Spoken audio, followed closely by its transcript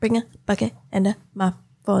Bring a bucket and a mop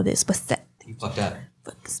for this pussy. You fucked that.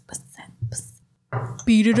 For this pussy.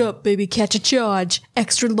 Beat it up, baby. Catch a charge.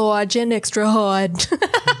 Extra large and extra hard.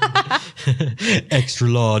 Extra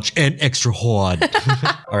large and extra hard.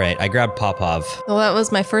 All right, I grabbed Popov. Well, that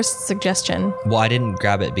was my first suggestion. Well, I didn't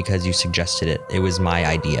grab it because you suggested it. It was my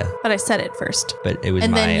idea. But I said it first. But it was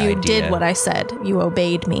And my then you idea. did what I said. You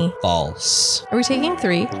obeyed me. False. Are we taking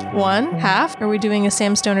 3? 1? Half? Are we doing a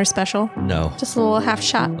Sam Stoner special? No. Just a little half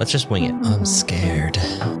shot. Let's just wing it. I'm scared.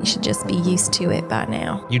 You should just be used to it by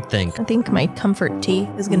now. You'd think. I think my comfort tea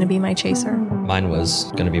is going to be my chaser. Mine was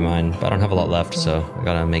gonna be mine, but I don't have a lot left, so I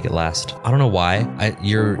gotta make it last. I don't know why.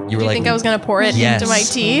 You were Do you like, think I was going to pour it into my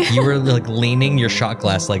tea? You were like leaning your shot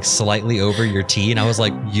glass like slightly over your tea, and I was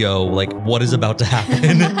like, "Yo, like what is about to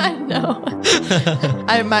happen?" I know.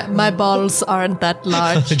 My balls aren't that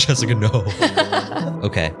large. Jessica, no.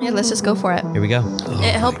 Okay, Yeah, let's just go for it. here we go.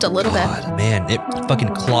 It helped a little bit. Man, it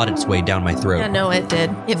fucking clawed its way down my throat. Yeah, no, it did.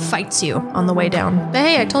 It fights you on the way down. But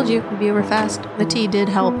hey, I told you, it'd be over fast. The tea did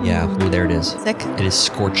help. Yeah, ooh, there it is. Sick? It is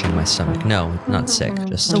scorching my stomach. No, not sick.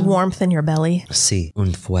 Just The warmth in your belly. sí,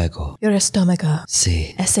 un fuego. Your estomago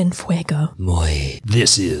Sí, es en fuego. muy.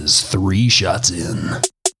 This is 3 Shots In.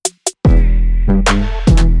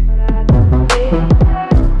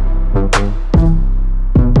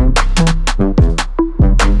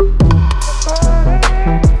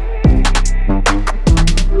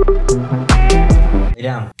 Lay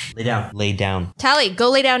down. Lay down. Lay down. Tally, go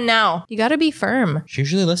lay down now. You gotta be firm. She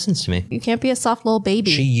usually listens to me. You can't be a soft little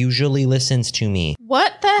baby. She usually listens to me.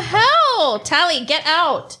 What the hell? Tally, get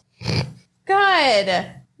out. God.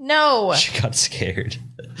 No. She got scared.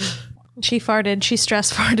 She farted. She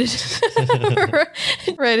stress farted.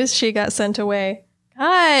 Right as she got sent away.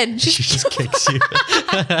 God. She just kicks you.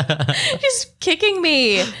 She's kicking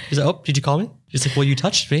me. She's like, oh, did you call me? She's like, well, you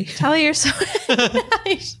touched me. Tally, you're so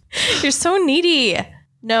you're so needy.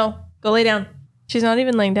 No, go lay down. She's not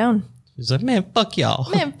even laying down. She's like, man, fuck y'all.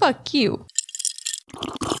 Man, fuck you.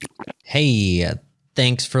 Hey,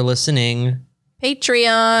 thanks for listening.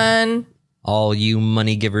 Patreon. All you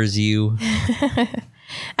money givers, you.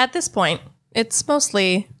 At this point, it's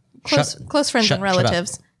mostly close friends shut- and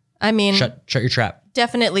relatives. I mean, Shut your trap.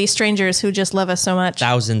 definitely strangers who just love us so much.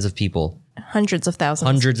 Thousands of people. Hundreds of thousands.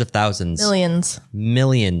 Hundreds of thousands.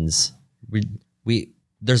 Millions. We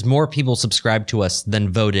there's more people subscribed to us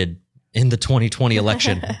than voted in the 2020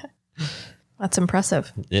 election. That's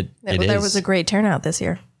impressive. It There is. was a great turnout this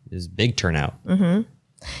year. It was a big turnout.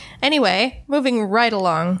 Anyway, moving right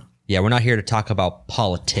along. Yeah, we're not here to talk about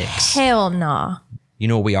politics. Hell nah. You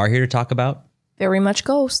know what we are here to talk about? Very much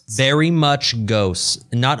ghosts. Very much ghosts.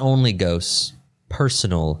 Not only ghosts,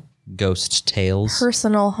 personal ghost tales.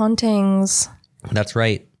 Personal hauntings. That's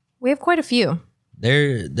right. We have quite a few.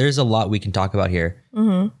 There's a lot we can talk about here.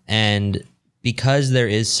 Mm-hmm. And because there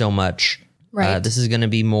is so much, Right. this is going to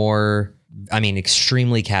be more,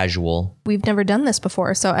 extremely casual. We've never done this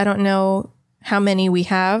before, so I don't know how many we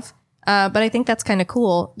have. But I think that's kind of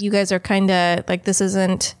cool. You guys are kind of like, this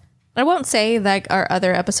isn't, I won't say like our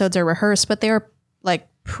other episodes are rehearsed, but they are like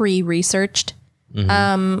pre-researched.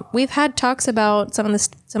 We've had talks about some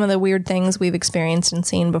of the weird things we've experienced and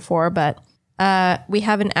seen before, but we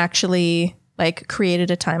haven't actually like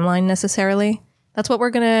created a timeline necessarily. That's what we're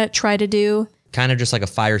going to try to do. Kind of just like a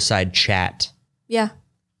fireside chat. Yeah.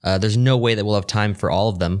 There's no way that we'll have time for all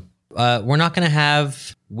of them. We're not going to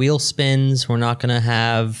have wheel spins. We're not going to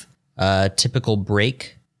have a typical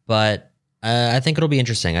break, but I think it'll be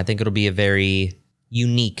interesting. I think it'll be a very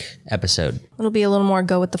unique episode. It'll be a little more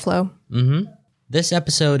go with the flow. This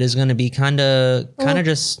episode is going to be kind of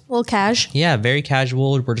just, A little cash. yeah, very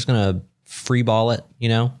casual. We're just going to free ball it, you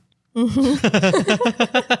know? I'm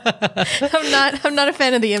not a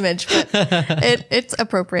fan of the image, but it's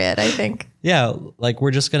appropriate, I think. Yeah, like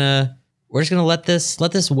we're just gonna let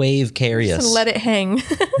this wave carry us. Let it hang.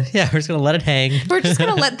 Yeah, we're just gonna let it hang. We're just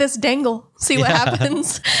gonna let this dangle. See what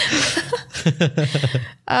happens.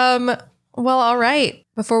 Well, all right.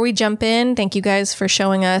 Before we jump in, thank you guys for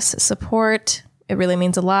showing us support. It really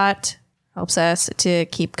means a lot. Helps us to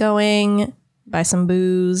keep going. Buy some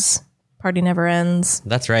booze. Party never ends.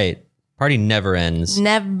 That's right. Party never ends.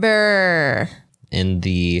 Never. And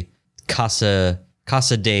the Casa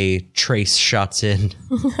de Trace shots in.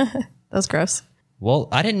 That's gross. Well,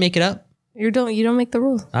 I didn't make it up. You don't make the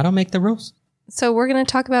rules. I don't make the rules. So we're going to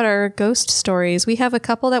talk about our ghost stories. We have a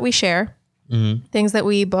couple that we share. Things that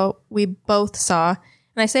we both saw.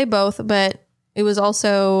 And I say both, but it was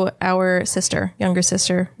also our younger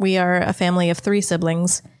sister. We are a family of 3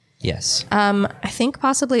 siblings. Yes. I think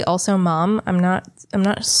possibly also mom. I'm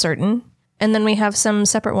not certain. And then we have some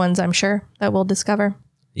separate ones, I'm sure, that we'll discover.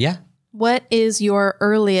 Yeah. What is your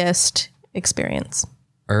earliest experience?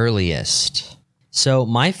 Earliest. So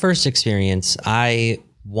my first experience, I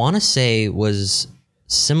want to say, was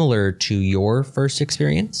similar to your first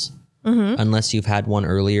experience, unless you've had one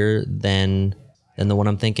earlier than the one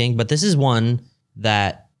I'm thinking. But this is one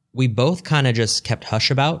that we both kind of just kept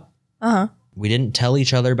hush about. We didn't tell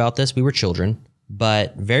each other about this. We were children.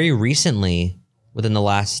 But very recently, within the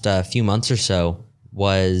last few months or so,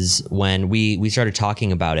 was when we started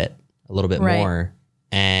talking about it a little bit more.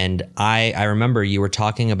 And I remember you were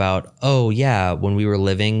talking about, oh yeah, when we were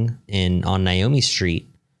living on Naomi Street,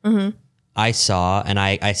 I saw, and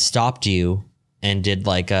I stopped you and did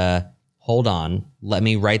like a, hold on, let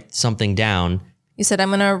me write something down. You said, I'm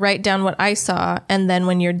going to write down what I saw. And then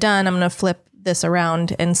when you're done, I'm going to flip this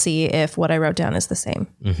around and see if what I wrote down is the same.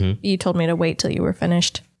 You told me to wait till you were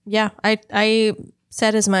finished. Yeah, I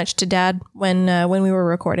said as much to Dad when we were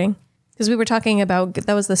recording, because we were talking about,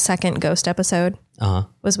 that was the second ghost episode,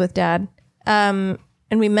 was with Dad. And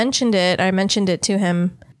we mentioned it. I mentioned it to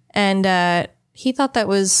him, and he thought that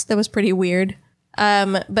was pretty weird.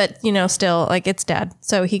 But still, like, it's Dad.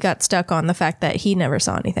 So he got stuck on the fact that he never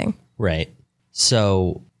saw anything. Right.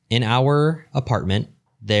 So in our apartment,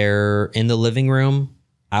 there in the living room,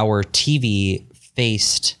 our TV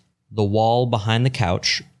faced the wall behind the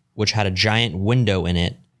couch, which had a giant window in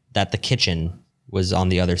it that the kitchen was on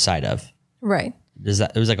the other side of. Right.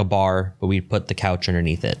 It was like a bar, but we put the couch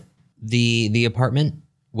underneath it. The apartment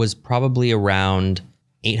was probably around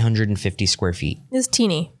 850 square feet. It's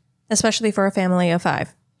teeny, especially for a family of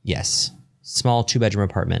 5. Yes. Small 2-bedroom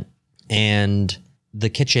apartment. And the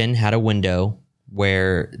kitchen had a window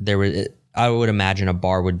where there was, I would imagine a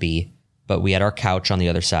bar would be, but we had our couch on the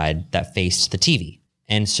other side that faced the TV.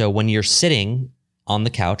 And so when you're sitting on the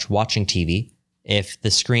couch watching TV, if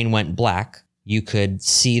the screen went black, you could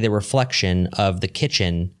see the reflection of the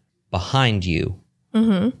kitchen behind you,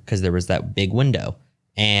 because there was that big window.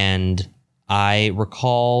 And I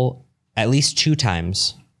recall at least 2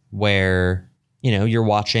 times where, you're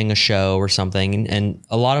watching a show or something, and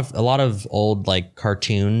a lot of old like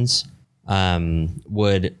cartoons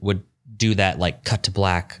would do that, like cut to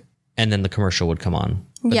black, and then the commercial would come on.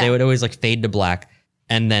 But they would always like fade to black,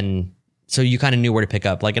 and then so you kind of knew where to pick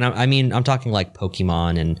up. Like, and I'm talking like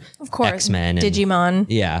Pokemon and of course, X-Men, and Digimon.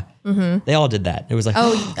 Yeah, they all did that. It was like,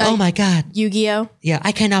 oh my god, Yu-Gi-Oh. Yeah,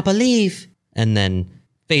 I cannot believe, and then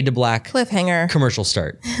fade to black, Cliffhanger, commercial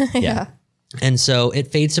start. Yeah. And so it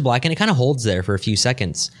fades to black, and it kind of holds there for a few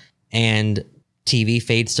seconds, and TV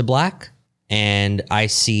fades to black, and I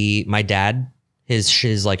see my dad,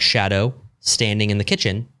 his like shadow standing in the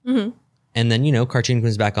kitchen. And then, cartoon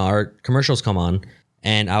comes back on, or commercials come on.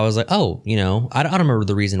 And I was like, oh, I don't remember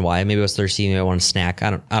the reason why. Maybe I was thirsty. Maybe I wanted a snack. I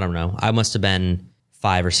don't know. I must have been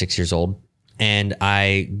 5 or 6 years old. And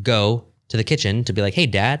I go to the kitchen to be like, hey,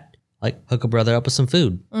 Dad, like, hook a brother up with some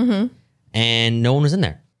food. And no one was in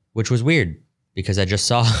there, which was weird, because I just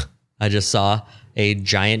saw a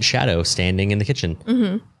giant shadow standing in the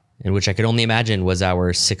kitchen, in which I could only imagine was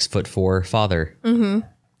our 6'4" father. And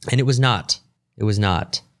it was not. It was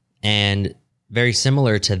not. And very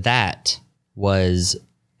similar to that was,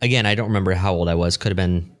 again, I don't remember how old I was. Could have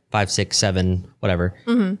been 5, 6, 7, whatever.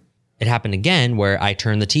 It happened again where I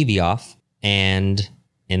turned the TV off, and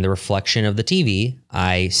in the reflection of the TV,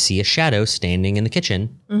 I see a shadow standing in the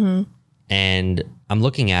kitchen. And I'm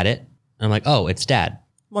looking at it, and I'm like, oh, it's Dad.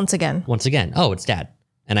 Once again. Oh, it's Dad.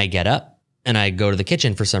 And I get up and I go to the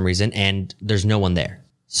kitchen for some reason, and there's no one there.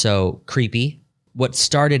 So creepy. What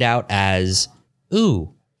started out as,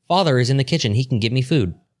 ooh, Father is in the kitchen, he can give me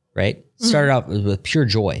food, right? Started out with pure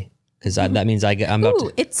joy, because that means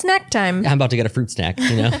it's snack time. I'm about to get a fruit snack,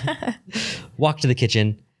 Walk to the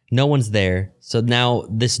kitchen, no one's there. So now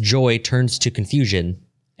this joy turns to confusion,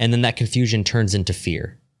 and then that confusion turns into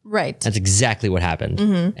fear. Right. That's exactly what happened.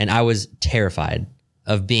 And I was terrified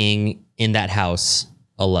of being in that house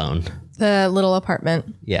alone. The little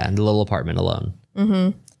apartment. Yeah, in the little apartment alone.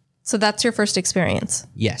 So that's your first experience?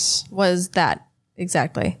 Yes. Was that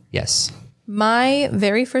exactly? Yes. My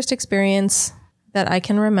very first experience that I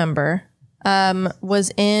can remember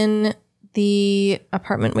was in the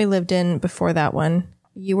apartment we lived in before that one.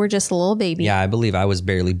 You were just a little baby. Yeah, I believe I was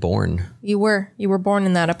barely born. You were born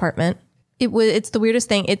in that apartment. It's the weirdest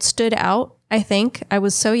thing. It stood out, I think. I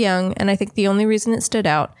was so young, and I think the only reason it stood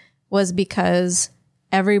out was because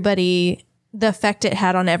the effect it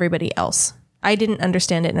had on everybody else. I didn't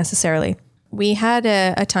understand it necessarily. We had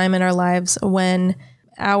a time in our lives when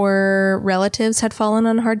our relatives had fallen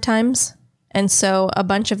on hard times, and so a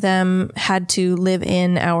bunch of them had to live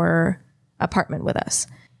in our apartment with us.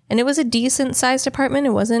 And it was a decent sized apartment.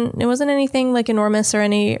 It wasn't anything like enormous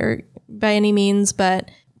or by any means,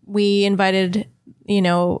 but we invited,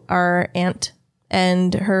 our aunt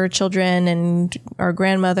and her children and our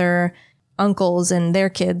grandmother, uncles and their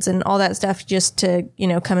kids and all that stuff just to,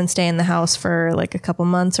 come and stay in the house for like a couple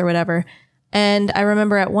months or whatever. And I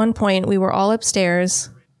remember at one point we were all upstairs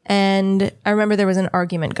and I remember there was an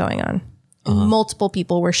argument going on. Multiple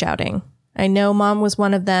people were shouting. I know Mom was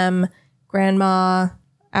one of them, Grandma,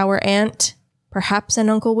 our aunt, perhaps an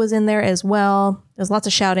uncle was in there as well. There was lots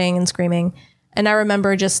of shouting and screaming. And I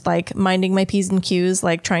remember just like minding my P's and Q's,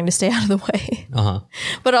 like trying to stay out of the way,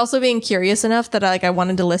 but also being curious enough that I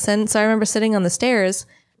wanted to listen. So I remember sitting on the stairs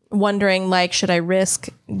wondering, like, should I risk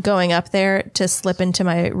going up there to slip into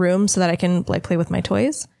my room so that I can like play with my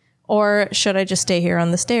toys? Or should I just stay here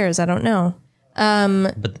on the stairs? I don't know.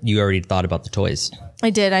 But you already thought about the toys.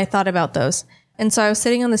 I did. I thought about those. And so I was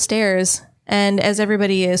sitting on the stairs and as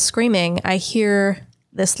everybody is screaming, I hear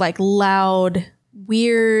this like loud,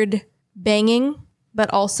 weird banging,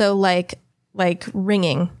 but also like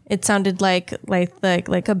ringing. It sounded like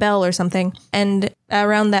a bell or something. And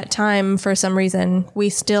around that time, for some reason, we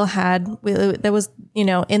still had, there was,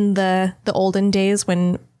 in the olden days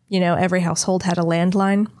when, every household had a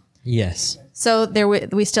landline. Yes. So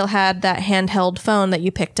we still had that handheld phone that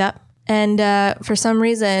you picked up. And for some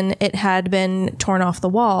reason, it had been torn off the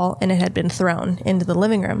wall and it had been thrown into the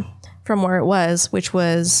living room from where it was, which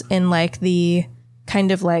was in like the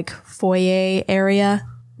kind of like foyer area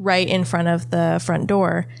right in front of the front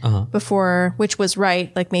door which was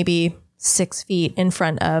right like maybe 6 feet in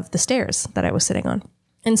front of the stairs that I was sitting on.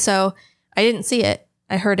 And so I didn't see it.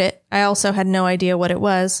 I heard it. I also had no idea what it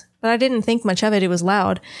was, but I didn't think much of it. It was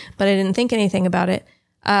loud, but I didn't think anything about it.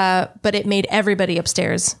 But it made everybody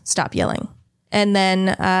upstairs stop yelling. And then,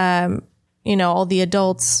 all the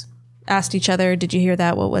adults asked each other, did you hear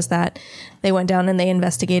that? What was that? They went down and they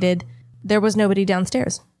investigated. There was nobody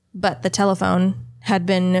downstairs, but the telephone had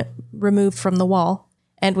been removed from the wall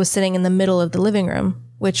and was sitting in the middle of the living room,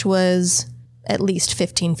 which was at least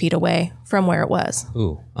 15 feet away from where it was.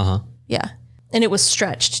 Ooh, Yeah. And it was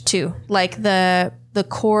stretched too. Like the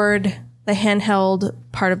cord, the handheld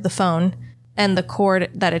part of the phone and the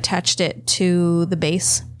cord that attached it to the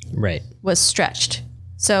base right, was stretched.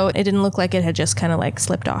 So it didn't look like it had just kind of like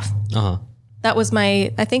slipped off. That was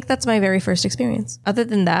I think that's my very first experience. Other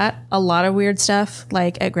than that, a lot of weird stuff,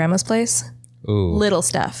 like at Grandma's place. Ooh. Little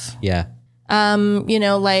stuff. Yeah.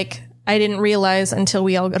 Like I didn't realize until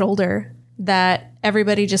we all got older that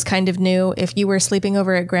everybody just kind of knew if you were sleeping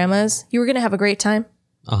over at Grandma's, you were going to have a great time.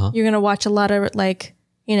 You're going to watch a lot of like,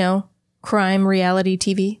 crime reality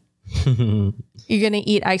TV. You're going to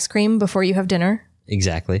eat ice cream before you have dinner.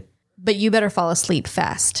 Exactly. But you better fall asleep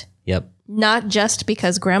fast. Yep. Not just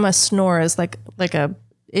because Grandma snores like a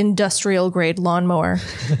industrial grade lawnmower,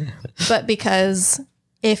 but because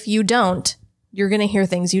if you don't, you're going to hear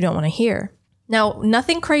things you don't want to hear. Now,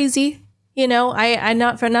 nothing crazy, I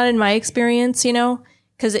not in my experience,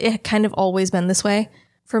 because it had kind of always been this way.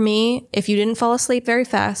 For me, if you didn't fall asleep very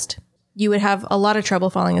fast, you would have a lot of trouble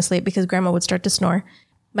falling asleep because Grandma would start to snore.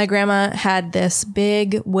 My grandma had this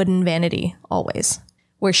big wooden vanity always,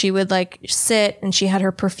 where she would like sit and she had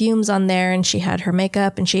her perfumes on there and she had her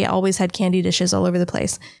makeup and she always had candy dishes all over the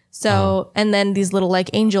place. So, and then these little like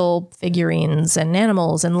angel figurines and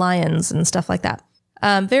animals and lions and stuff like that.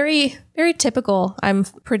 Very, very typical, I'm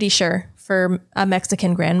pretty sure, for a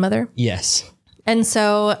Mexican grandmother. Yes. And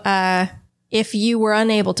so if you were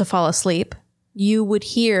unable to fall asleep, you would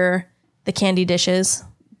hear the candy dishes,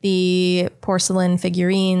 the porcelain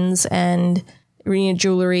figurines and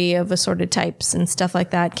jewelry of assorted types and stuff like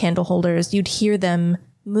that, candle holders. You'd hear them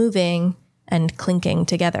moving and clinking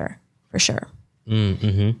together for sure.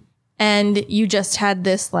 Mm-hmm. And you just had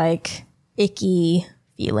this like icky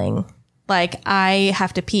feeling like I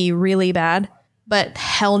have to pee really bad, but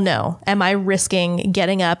hell no. Am I risking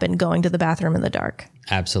getting up and going to the bathroom in the dark?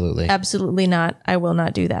 Absolutely. Absolutely not. I will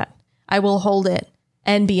not do that. I will hold it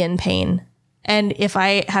and be in pain. And if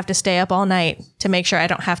I have to stay up all night to make sure I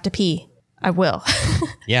don't have to pee, I will.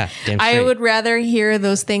 Yeah. Damn straight. I would rather hear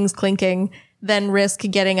those things clinking than risk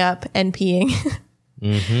getting up and peeing.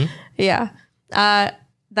 Mm-hmm. Yeah.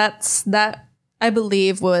 That I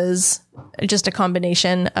believe was just a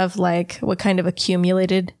combination of like what kind of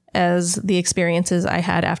accumulated as the experiences I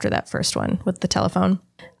had after that first one with the telephone.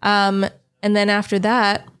 And then after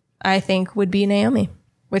that, I think would be Naomi,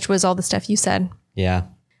 which was all the stuff you said. Yeah.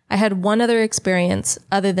 I had one other experience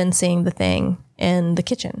other than seeing the thing in the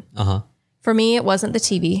kitchen. For me, it wasn't the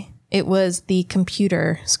TV. It was the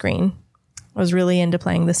computer screen. I was really into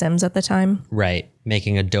playing The Sims at the time. Right.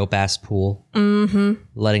 Making a dope ass pool.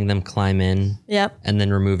 Letting them climb in. Yep. And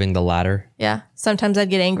then removing the ladder. Yeah. Sometimes I'd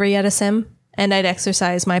get angry at a sim and I'd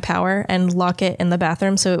exercise my power and lock it in the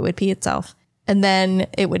bathroom so it would pee itself. And then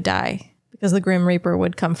it would die because the Grim Reaper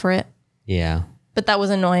would come for it. Yeah. But that was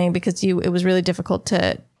annoying because it was really difficult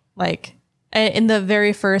to like, in the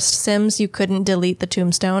very first Sims, you couldn't delete the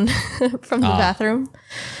tombstone from the bathroom.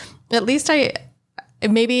 At least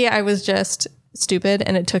maybe I was just stupid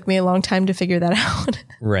and it took me a long time to figure that out.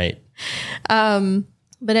 Right.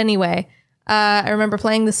 But anyway, I remember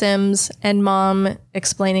playing The Sims and Mom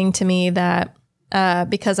explaining to me that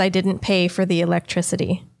because I didn't pay for the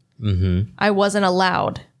electricity, I wasn't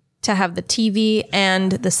allowed to have the TV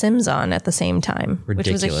and The Sims on at the same time,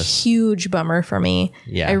 Ridiculous. which was a huge bummer for me.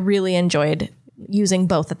 Yeah. I really enjoyed using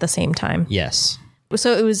both at the same time. Yes.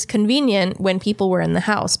 So it was convenient when people were in the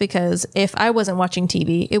house because if I wasn't watching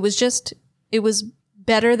TV, it was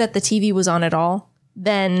better that the TV was on at all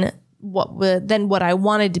than what I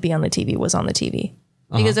wanted to be on the TV was on the TV.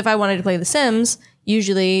 Because if I wanted to play The Sims,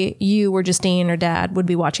 usually you or Justine or Dad would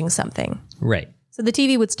be watching something. Right. So the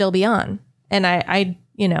TV would still be on and I'd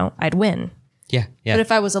win. Yeah. Yeah. But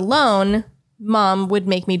if I was alone, Mom would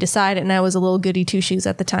make me decide, and I was a little goody two shoes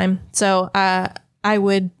at the time. So I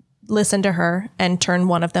would listen to her and turn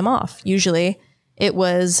one of them off. Usually it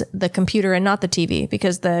was the computer and not the TV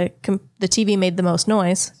because the TV made the most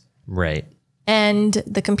noise. Right. And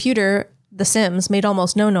the computer, The Sims, made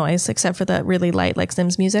almost no noise except for the really light like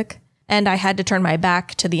Sims music. And I had to turn my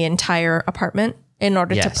back to the entire apartment in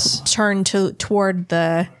order to turn toward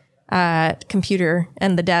the computer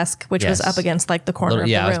and the desk, which was up against like the corner of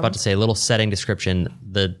the room. I was about to say a little setting description.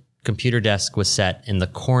 The computer desk was set in the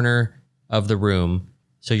corner of the room.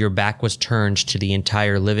 So your back was turned to the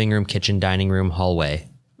entire living room, kitchen, dining room, hallway,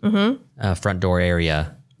 front door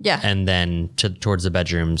area. Yeah. And then towards the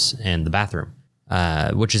bedrooms and the bathroom,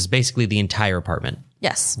 which is basically the entire apartment.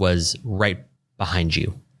 Yes. Was right behind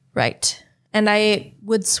you. Right. And I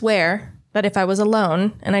would swear that if I was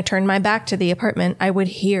alone and I turned my back to the apartment, I would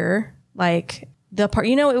hear like the part,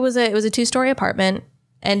 it was a 2-story apartment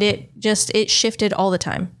and it shifted all the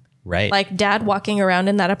time. Right. Like Dad walking around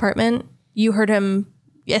in that apartment, you heard him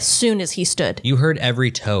as soon as he stood. You heard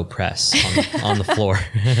every toe press on the floor.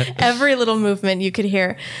 Every little movement you could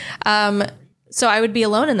hear. So I would be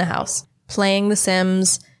alone in the house playing The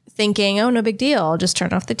Sims, thinking, oh, no big deal. I'll just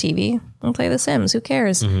turn off the TV and play The Sims. Who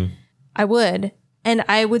cares? Mm-hmm. I would. And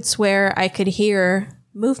I would swear I could hear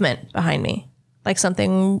movement behind me. Like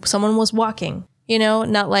someone was walking,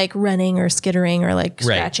 not like running or skittering or like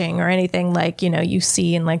scratching or anything like, you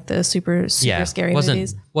see in like the super scary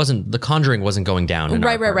movies. The Conjuring wasn't going down. In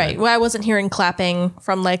Right. Well, I wasn't hearing clapping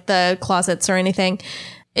from like the closets or anything.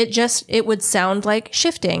 It would sound like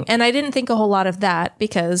shifting. And I didn't think a whole lot of that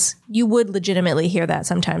because you would legitimately hear that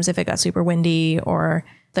sometimes if it got super windy or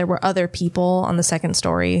there were other people on the second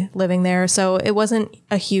story living there. So it wasn't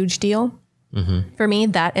a huge deal for me,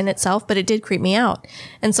 that in itself, but it did creep me out.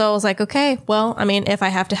 And so I was like, okay, well, I mean, if I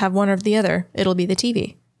have to have one or the other, it'll be the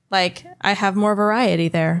TV. Like I have more variety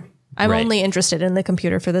there. I'm only interested in the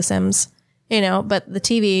computer for The Sims, but the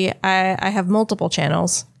TV, I have multiple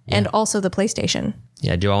channels and also the PlayStation.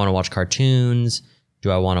 Yeah. Do I want to watch cartoons?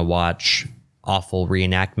 Do I want to watch awful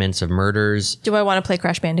reenactments of murders? Do I want to play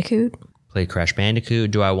Crash Bandicoot?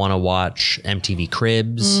 Do I want to watch MTV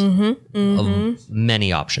Cribs?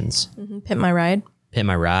 Many options. Pimp My Ride.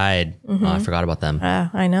 Oh, I forgot about them.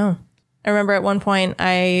 I know. I remember at one point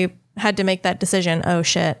I had to make that decision. Oh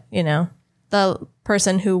shit. The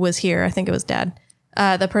person who was here, I think it was Dad.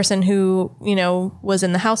 The person who, was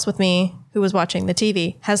in the house with me, who was watching the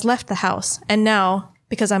TV, has left the house. And now,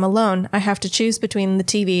 because I'm alone, I have to choose between the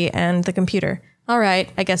TV and the computer. All right,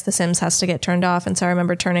 I guess The Sims has to get turned off. And so I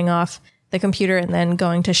remember turning off the computer and then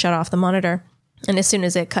going to shut off the monitor. And as soon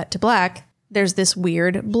as it cut to black, there's this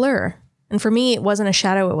weird blur. And for me, it wasn't a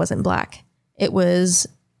shadow. It wasn't black. It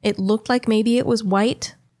looked like maybe it was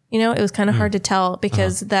white. It was kind of hard to tell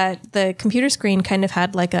because the computer screen kind of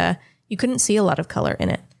had like you couldn't see a lot of color in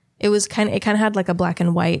it. It kind of had like a black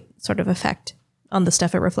and white sort of effect on the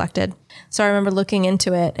stuff it reflected. So I remember looking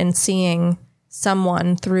into it and seeing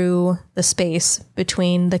someone through the space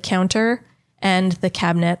between the counter and the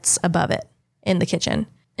cabinets above it in the kitchen.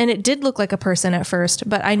 And it did look like a person at first,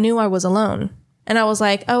 but I knew I was alone. And I was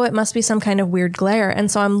like, oh, it must be some kind of weird glare.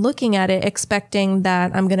 And so I'm looking at it expecting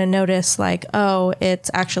that I'm going to notice like, oh,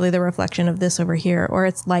 it's actually the reflection of this over here, or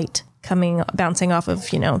it's light bouncing off of,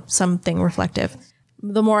 something reflective.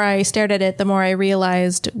 The more I stared at it, the more I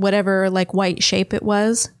realized whatever like white shape it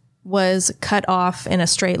was cut off in a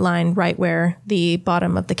straight line right where the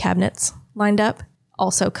bottom of the cabinets lined up.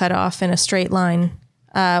 also cut off in a straight line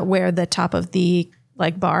where the top of the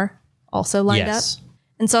like bar also lined up.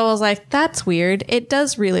 And so I was like, that's weird. It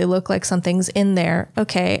does really look like something's in there.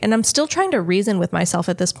 Okay. And I'm still trying to reason with myself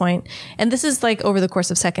at this point. And this is like over the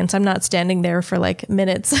course of seconds. I'm not standing there for like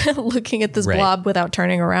minutes looking at this blob without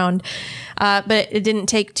turning around. But it didn't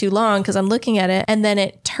take too long because I'm looking at it and then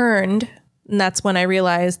it turned. And that's when I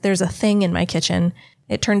realized there's a thing in my kitchen.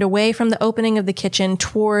 It turned away from the opening of the kitchen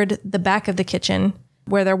toward the back of the kitchen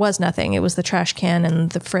where there was nothing. It was the trash can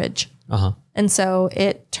and the fridge. And so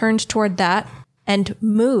it turned toward that and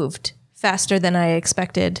moved faster than I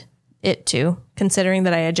expected it to, considering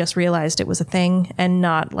that I had just realized it was a thing and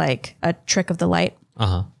not like a trick of the light.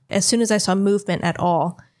 As soon as I saw movement at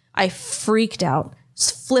all, I freaked out,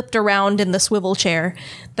 flipped around in the swivel chair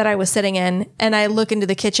that I was sitting in, and I look into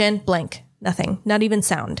the kitchen, blank, nothing, not even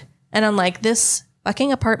sound. And I'm like, this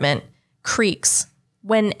fucking apartment creaks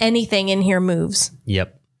when anything in here moves.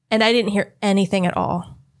 Yep. And I didn't hear anything at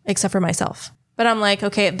all, except for myself. But I'm like,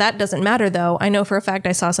 okay, that doesn't matter though. I know for a fact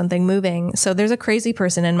I saw something moving. So there's a crazy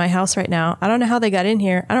person in my house right now. I don't know how they got in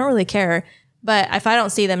here. I don't really care. But if I don't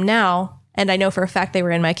see them now, and I know for a fact they were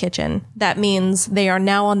in my kitchen, that means they are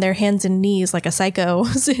now on their hands and knees like a psycho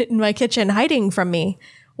in my kitchen hiding from me.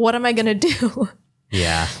 What am I going to do?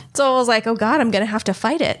 Yeah. So I was like, oh God, I'm going to have to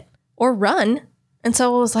fight it or run. And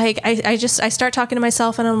so I was like, I start talking to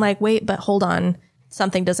myself and I'm like, wait, but hold on.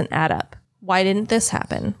 Something doesn't add up. Why didn't this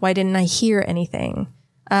happen? Why didn't I hear anything?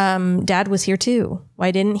 Dad was here too. Why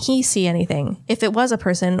didn't he see anything? If it was a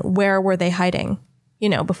person, where were they hiding? You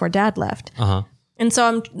know, before Dad left. And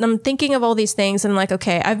so I'm thinking of all these things and I'm like,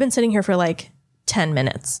 okay, I've been sitting here for like 10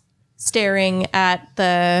 minutes staring at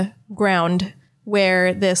the ground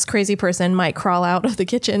where this crazy person might crawl out of the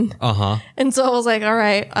kitchen. And so I was like, all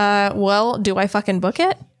right, well, do I fucking book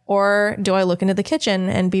it? Or do I look into the kitchen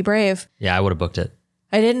and be brave? Yeah, I would have booked it.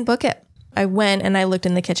 I didn't book it. I went and I looked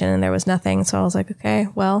in the kitchen and there was nothing. So I was like, okay,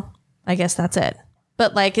 well, I guess that's it.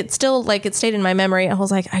 But like, it still, like, it stayed in my memory. I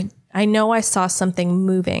was like, I know I saw something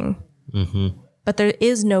moving, but there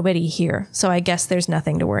is nobody here. So I guess there's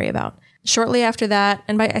nothing to worry about. Shortly after that,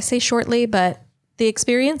 and I say shortly, but the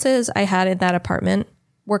experiences I had in that apartment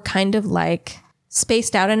were kind of like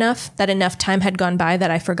spaced out enough that enough time had gone by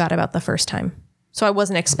that I forgot about the first time. So I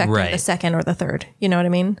wasn't expecting the second or the third. You know what I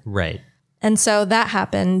mean? Right. And so that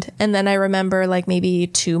happened. And then I remember like maybe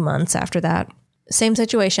 2 months after that, same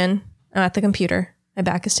situation. I'm at the computer. My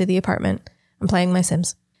back is to the apartment. I'm playing my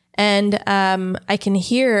Sims. And I can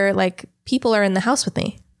hear like people are in the house with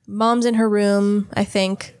me. Mom's in her room, I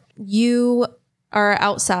think. You are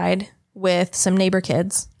outside with some neighbor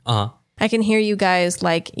kids. I can hear you guys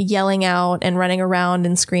like yelling out and running around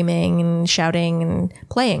and screaming and shouting and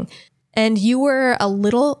playing. And you were a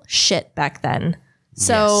little shit back then.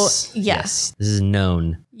 So, yes, this is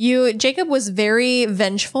known. Jacob was very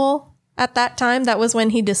vengeful at that time. That was when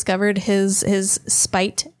he discovered his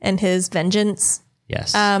spite and his vengeance.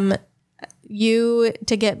 Yes. To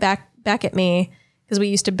get back at me, because we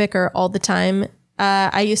used to bicker all the time.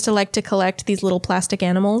 I used to like to collect these little plastic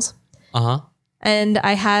animals. And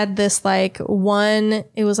I had this like one,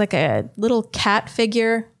 it was like a little cat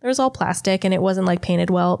figure. It was all plastic and it wasn't like painted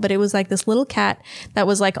well, but it was like this little cat that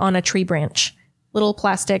was like on a tree branch. Little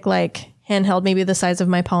plastic, like handheld, maybe the size of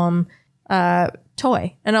my palm,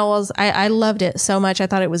 toy. And I loved it so much. I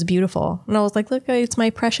thought it was beautiful. And I was like, look, it's my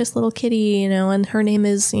precious little kitty, you know, and her name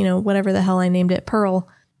is, you know, whatever the hell I named it, Pearl.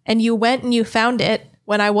 And you went and you found it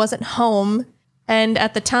when I wasn't home. And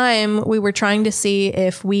at the time we were trying to see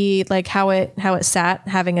if we like how it sat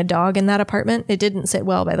having a dog in that apartment. It didn't sit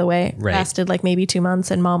well, by the way. Right. Lasted like maybe 2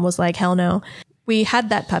 months and Mom was like, hell no. We had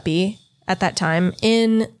that puppy at that time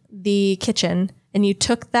in the kitchen. And you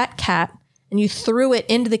took that cat and you threw it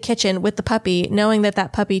into the kitchen with the puppy, knowing that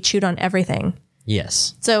that puppy chewed on everything.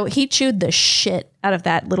 Yes. So he chewed the shit out of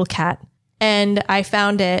that little cat. And I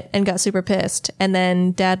found it and got super pissed. And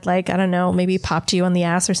then Dad, like, I don't know, maybe popped you on the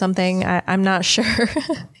ass or something. I'm not sure.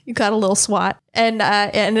 You got a little swat. And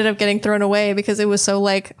it ended up getting thrown away because it was so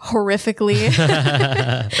like horrifically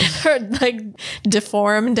like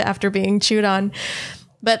deformed after being chewed on.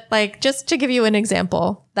 But like, just to give you an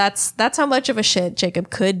example, that's how much of a shit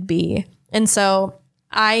Jacob could be. And so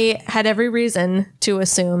I had every reason to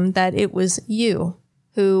assume that it was you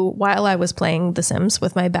who, while I was playing The Sims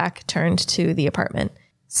with my back turned to the apartment,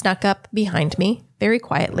 snuck up behind me very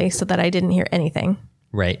quietly so that I didn't hear anything.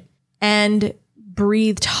 Right. And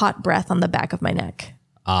breathed hot breath on the back of my neck.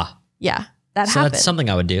 Yeah, that happened. That's something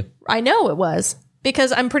I would do. I know it was.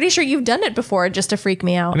 Because I'm pretty sure you've done it before just to freak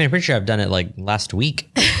me out. I mean, I'm pretty sure I've done it like last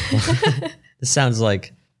week. This sounds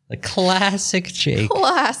like The classic Jake.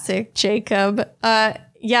 Classic Jacob.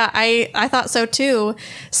 Yeah, I thought so too.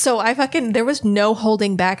 So there was no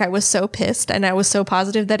holding back. I was so pissed and I was so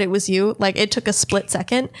positive that it was you. Like it took a split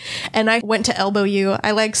second and I went to elbow you.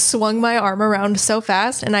 I like swung my arm around so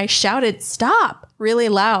fast and I shouted, "Stop!" really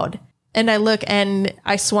loud. And I look and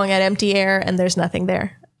I swung at empty air and there's nothing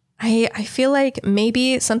there. I feel like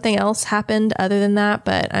maybe something else happened other than that.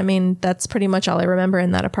 But I mean, that's pretty much all I remember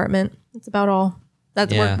in that apartment. That's about all.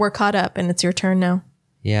 We're caught up and it's your turn now.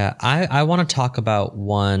 Yeah, I want to talk about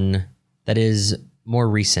one that is more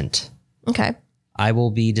recent. Okay. I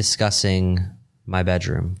will be discussing my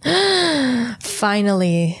bedroom.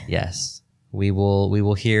 Finally. Yes. We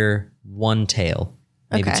will hear one tale,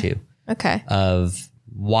 maybe two, Okay. of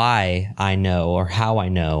why I know or how I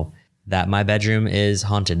know that my bedroom is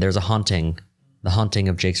haunted. There's a haunting, the haunting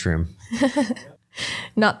of Jake's room.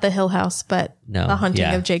 Not the Hill House, but the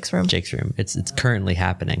haunting of Jake's room. Jake's room. It's currently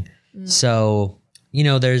happening. So,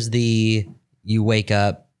 there's you wake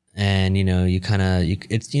up and,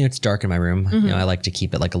 it's dark in my room. I like to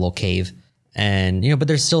keep it like a little cave and, but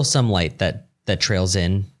there's still some light that trails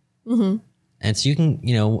in. Mm-hmm. And so you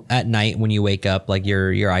can, at night when you wake up, like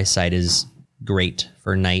your eyesight is great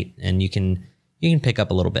for night and you can pick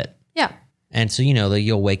up a little bit. Yeah. And so,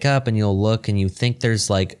 you'll wake up and you'll look and you think there's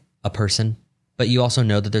like a person, but you also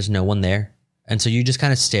know that there's no one there. And so you just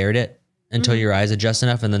kind of stare at it until your eyes adjust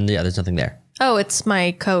enough and then there's nothing there. Oh, it's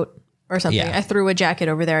my coat or something. Yeah. I threw a jacket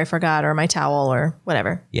over there. I forgot, or my towel or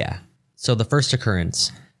whatever. Yeah. So the first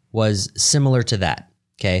occurrence was similar to that.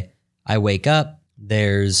 Okay. I wake up,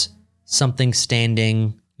 there's something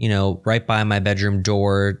standing, right by my bedroom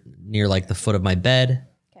door near like the foot of my bed.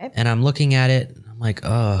 Okay. And I'm looking at it. I'm like,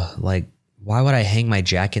 oh, like, why would I hang my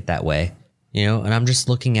jacket that way? And I'm just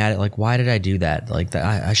looking at it like, why did I do that? Like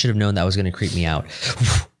I should have known that was going to creep me out.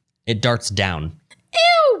 It darts down.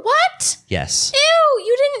 Ew, what? Yes. Ew,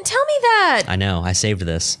 you didn't tell me that. I know. I saved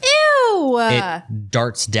this. Ew. It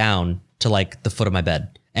darts down to like the foot of my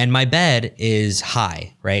bed. And my bed is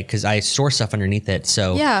high, right? Because I store stuff underneath it.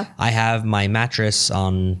 So yeah. I have my mattress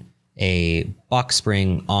on a box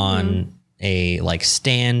spring on a like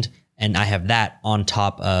stand, and I have that on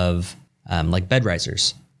top of like bed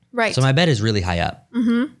risers. Right. So my bed is really high up.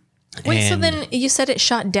 Mm-hmm. Wait, so then you said it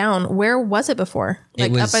shot down. Where was it before?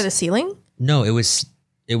 Like up by the ceiling? No, it was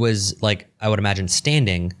like, I would imagine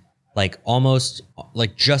standing like almost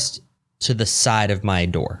like just to the side of my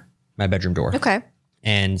door, my bedroom door. Okay.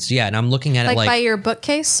 And so, yeah, and I'm looking at it like by your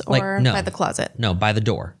bookcase or by the closet? No, by the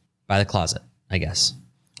door, by the closet, I guess.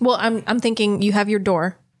 Well, I'm thinking you have your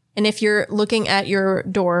door, and if you're looking at your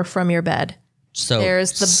door from your bed, so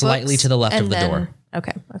there's the slightly to the left of the door.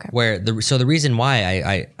 Okay. Where the reason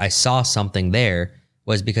why I saw something there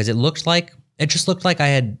was because it just looked like I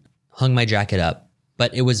had hung my jacket up,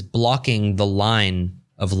 but it was blocking the line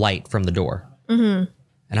of light from the door. Mm-hmm.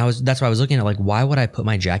 And that's why I was looking at like, why would I put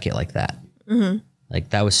my jacket like that? Mm-hmm.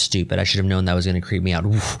 Like that was stupid. I should have known that was going to creep me out.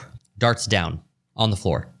 Oof. Darts down on the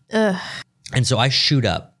floor. Ugh. And so I shoot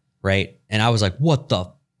up, right? And I was like, what the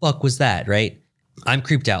fuck was that, right? I'm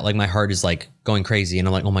creeped out. Like my heart is like going crazy. And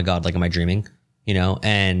I'm like, oh my God, like am I dreaming?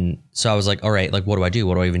 And so I was like, all right, like what do I do?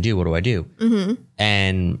 What do I even do? What do I do? Mm-hmm.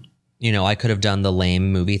 And, I could have done the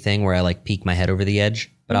lame movie thing where I like peek my head over the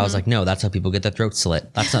edge, but I was like, no, that's how people get their throat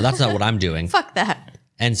slit. That's not what I'm doing. Fuck that.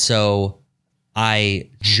 And so I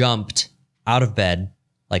jumped out of bed,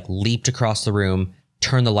 like leaped across the room,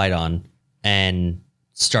 turned the light on, and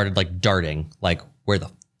started like darting, like where the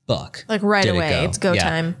fuck? Like right did away. It go? It's go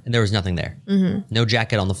time. And there was nothing there. Mm-hmm. No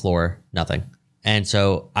jacket on the floor, nothing. And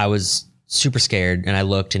so I was super scared and I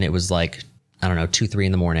looked and it was like, I don't know, 2-3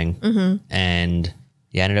 in the morning. Mm-hmm. And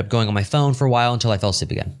I ended up going on my phone for a while until I fell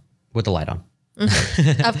asleep again with the light on.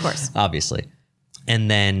 Mm-hmm. Of course. Obviously.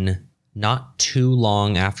 And then not too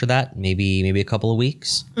long after that, maybe a couple of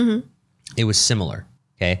weeks, it was similar.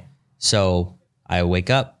 Okay. So I wake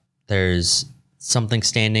up, there's something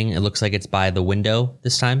standing. It looks like it's by the window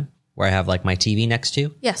this time where I have like my TV next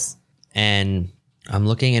to. Yes. And I'm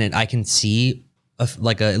looking and I can see it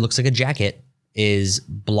looks like a jacket is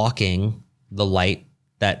blocking the light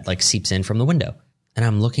that like seeps in from the window. And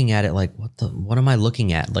I'm looking at it like, what am I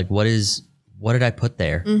looking at? Like, what did I put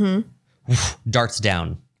there? Mm-hmm. Darts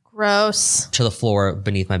down. Gross. To the floor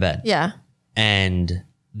beneath my bed. Yeah. And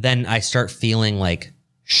then I start feeling like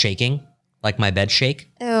shaking, like my bed shake.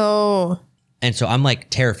 Ew. And so I'm like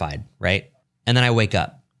terrified, right? And then I wake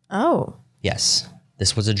up. Oh. Yes.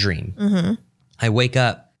 This was a dream. Mm-hmm. I wake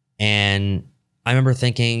up and I remember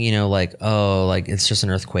thinking, like, oh, like it's just an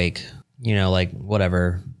earthquake, like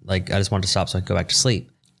whatever. Like I just wanted to stop so I could go back to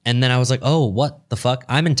sleep. And then I was like, oh, what the fuck?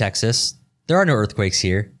 I'm in Texas. there are no earthquakes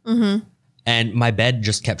here. Mm-hmm. And my bed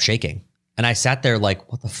just kept shaking. And I sat there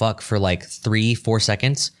like, what the fuck, for like 3-4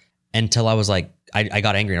 seconds until I was like, I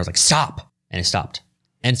got angry and I was like, stop. And it stopped.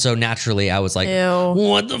 And so naturally I was like, Ew.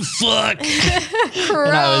 what the fuck?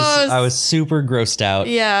 Gross. And I was super grossed out.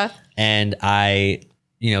 Yeah. And I,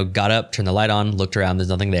 got up, turned the light on, looked around, there's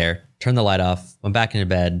nothing there, turned the light off, went back into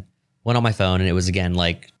bed, went on my phone, and it was again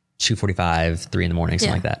like 2:45, 3 a.m, something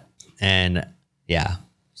like that. And yeah.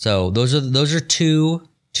 So those are two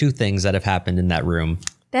things that have happened in that room.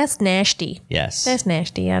 That's nasty. Yes. That's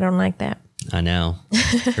nasty. I don't like that. I know.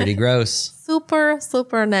 Pretty gross. Super,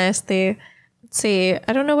 super nasty. Let's see.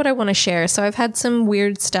 I don't know what I want to share. So I've had some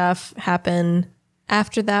weird stuff happen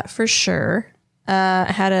after that for sure.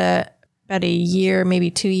 I had about a year, maybe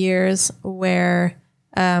 2 years, where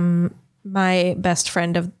my best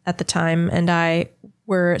friend at the time and I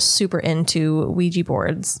were super into Ouija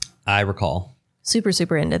boards. I recall. Super,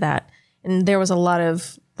 super into that. And there was a lot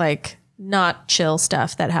of like not chill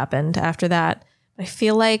stuff that happened after that. I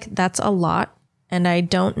feel like that's a lot. And I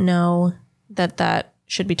don't know that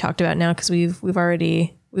should be talked about now because we've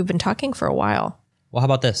been talking for a while. Well, how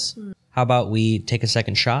about this? How about we take a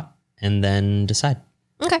second shot and then decide?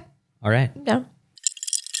 Okay. All right. Yeah.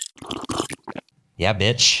 Yeah,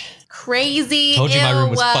 bitch. Crazy. Told you my room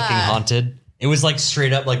was Ew. fucking haunted. It was like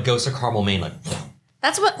straight up like Ghost of Carmel, Maine. Like,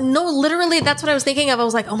 literally that's what I was thinking of. I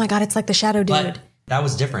was like, oh my God, it's like the shadow dude. but that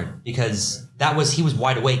was different because he was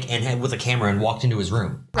wide awake and had with a camera and walked into his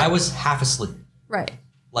room. Right. I was half asleep. Right.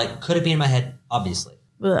 Like, could it be in my head? Obviously.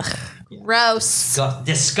 Ugh. Gross.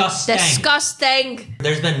 Disgusting. Disgusting.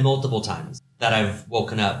 There's been multiple times that I've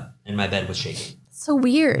woken up and my bed was shaking. So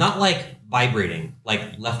weird. Not like vibrating,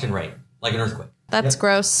 like left and right, like an earthquake. That's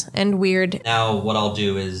gross and weird. Now what I'll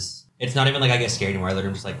do is, it's not even like I get scared anymore.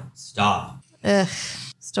 I'm just like, stop. Ugh.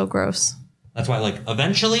 Still gross. That's why, like,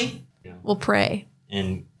 eventually, We'll pray.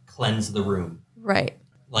 and cleanse the room. Right.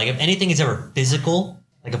 Like, if anything is ever physical,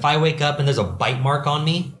 like if I wake up and there's a bite mark on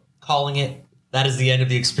me, calling it, that is the end of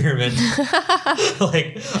the experiment.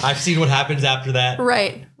 Like, I've seen what happens after that.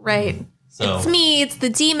 Right. Right. So It's me. It's the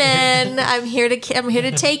demon. I'm here to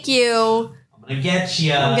take you. I'm gonna get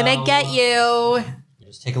you. I'm gonna get you.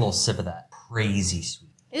 Just take a little sip of that. Crazy sweet.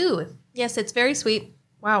 Ooh. Yes, it's very sweet.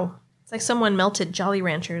 Wow. It's like someone melted Jolly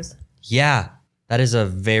Ranchers. Yeah, that is a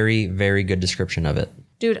very, very good description of it.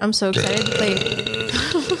 Dude, I'm so excited to play.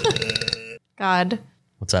 God.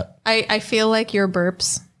 What's up? I feel like your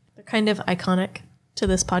burps, they're kind of iconic to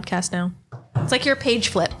this podcast now. It's like your page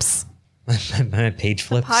flips. My page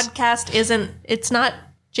flips. Podcast it's not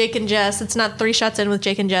Jake and Jess. It's not 3 Shots In with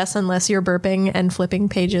Jake and Jess unless you're burping and flipping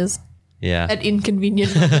pages Yeah. at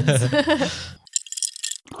inconvenient moments.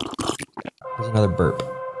 There's another burp,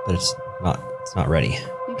 but it's not ready.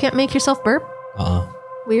 You can't make yourself burp?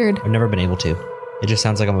 Weird. I've never been able to. It just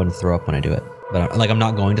sounds like I'm going to throw up when I do it. But I'm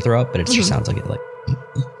not going to throw up, but it just sounds like it. Like,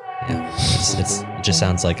 yeah, it just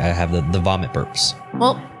sounds like I have the vomit burps.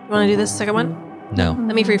 Well, you want to do this second one? No.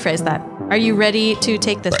 Let me rephrase that. Are you ready to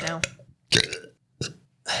take this now?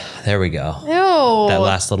 There we go. Ew. That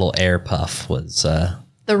last little air puff was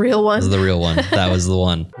The real one. the real one. That was the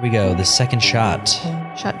one. Here we go. The second shot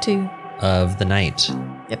Shot 2. of the night.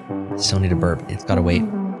 Yep. Still need a burp. It's got to wait.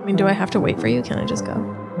 I mean, do I have to wait for you? Can I just go?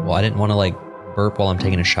 Well, I didn't want to like burp while I'm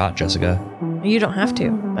taking a shot, Jessica. You don't have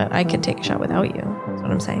to, but I could take a shot without you. That's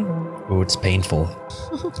what I'm saying. Oh, it's painful.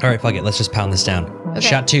 All right, fuck it. Let's just pound this down. Okay.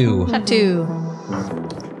 Shot 2. Shot 2.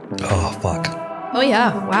 Oh, fuck. Oh,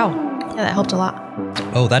 yeah. Wow. Yeah, that helped a lot.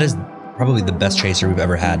 Oh, that is probably the best chaser we've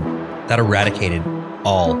ever had. That eradicated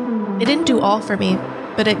all. It didn't do all for me,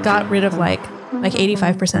 but it got rid of like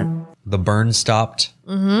 85%. The burn stopped.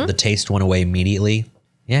 Mm-hmm. The taste went away immediately.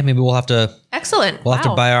 Yeah, maybe we'll have to Excellent. have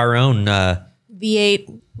to buy our own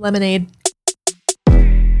V8 lemonade.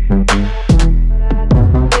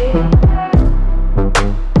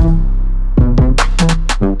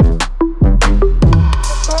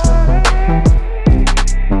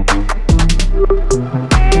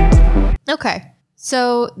 Okay.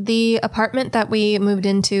 So the apartment that we moved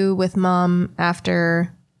into with mom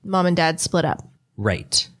after mom and dad split up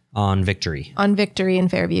right on Victory. on Victory in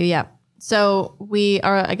Fairview. Yeah. So we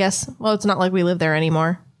are, I guess, well, it's not like we live there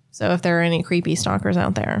anymore. So if there are any creepy stalkers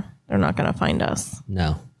out there, they're not going to find us.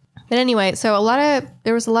 No. But anyway, so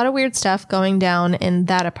there was a lot of weird stuff going down in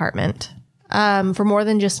that apartment for more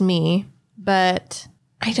than just me. But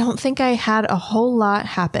I don't think I had a whole lot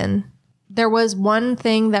happen. There was one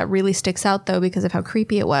thing that really sticks out, though, because of how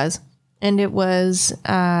creepy it was. And it was,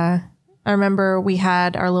 I remember we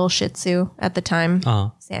had our little Shih Tzu at the time,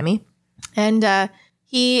 Sammy. And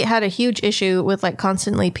he had a huge issue with like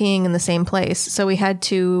constantly peeing in the same place. So we had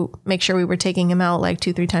to make sure we were taking him out like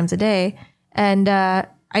 2-3 times a day. And I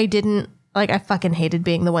fucking hated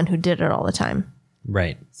being the one who did it all the time.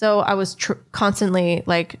 Right. So I was constantly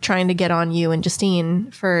like trying to get on you and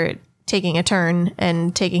Justine for taking a turn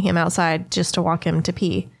and taking him outside just to walk him to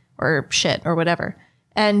pee or shit or whatever.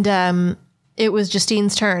 And it was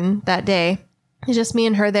Justine's turn that day. It's just me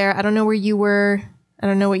and her there. I don't know where you were. I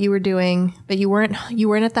don't know what you were doing, but you weren't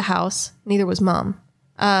at the house. Neither was Mom.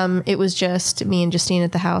 It was just me and Justine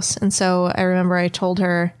at the house. And so I remember I told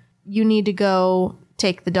her, you need to go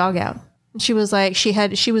take the dog out. And she was like,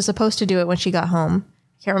 she was supposed to do it when she got home.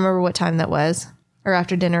 Can't remember what time that was, or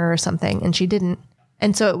after dinner or something. And she didn't.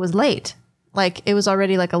 And so it was late. Like it was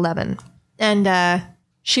already like 11. And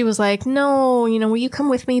she was like, no, will you come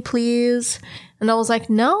with me, please? And I was like,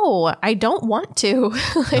 no, I don't want to.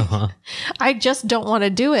 I just don't want to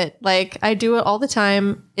do it. Like I do it all the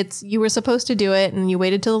time. You were supposed to do it and you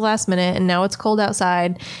waited till the last minute and now it's cold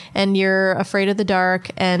outside and you're afraid of the dark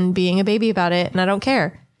and being a baby about it. And I don't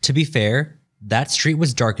care. To be fair, that street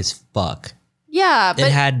was dark as fuck. Yeah. But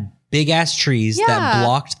it had big ass trees that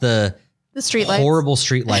blocked the street lights. Horrible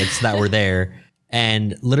street lights that were there.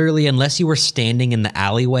 And literally, unless you were standing in the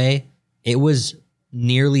alleyway, it was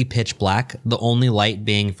nearly pitch black. The only light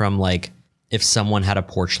being from like if someone had a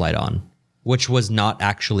porch light on, which was not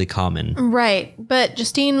actually common. Right. But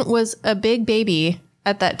Justine was a big baby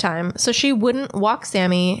at that time. So she wouldn't walk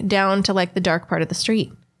Sammy down to like the dark part of the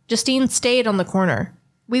street. Justine stayed on the corner.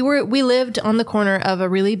 We lived on the corner of a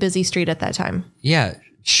really busy street at that time. Yeah.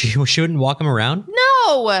 She wouldn't walk him around? No.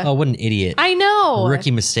 Oh, what an idiot. I know.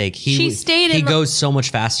 Rookie mistake. He goes so much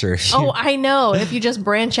faster. Oh, I know. If you just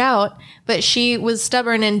branch out. But she was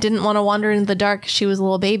stubborn and didn't want to wander into the dark. She was a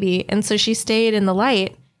little baby. And so she stayed in the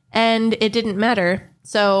light and it didn't matter.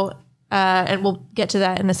 So, and we'll get to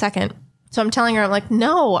that in a second. So I'm telling her, I'm like,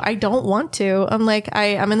 no, I don't want to. I'm like,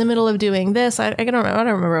 I'm in the middle of doing this. I don't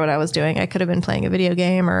remember what I was doing. I could have been playing a video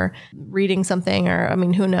game or reading something or,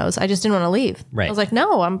 who knows? I just didn't want to leave. Right. I was like,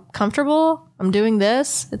 no, I'm comfortable. I'm doing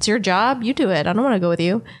this. It's your job. You do it. I don't want to go with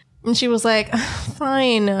you. And she was like,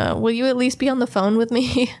 fine. Will you at least be on the phone with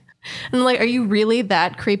me? And I'm like, are you really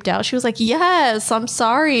that creeped out? She was like, yes, I'm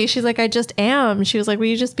sorry. She's like, I just am. She was like, will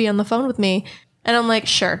you just be on the phone with me? And I'm like,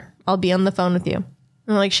 sure, I'll be on the phone with you.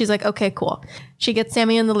 And like, she's like, okay, cool. She gets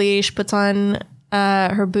Sammy on the leash, puts on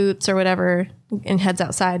her boots or whatever, and heads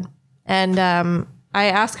outside. And I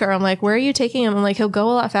ask her, I'm like, where are you taking him? I'm like, he'll go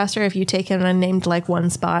a lot faster if you take him. And I named like one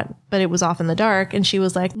spot, but it was off in the dark. And she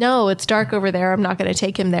was like, no, it's dark over there. I'm not going to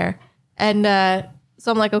take him there. And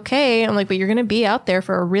so I'm like, okay. I'm like, but you're going to be out there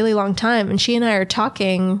for a really long time. And she and I are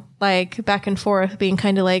talking like back and forth, being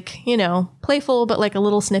kind of like, playful, but like a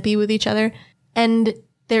little snippy with each other. And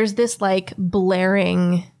there's this like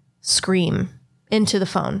blaring scream into the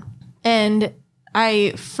phone. And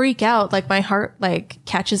I freak out, like my heart like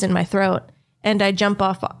catches in my throat. And I jump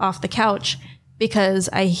off the couch because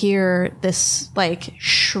I hear this like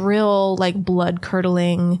shrill, like blood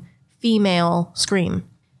curdling female scream.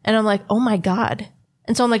 And I'm like, oh my God.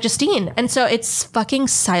 And so I'm like, Justine. And so it's fucking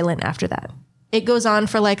silent after that. It goes on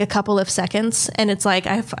for like a couple of seconds. And it's like,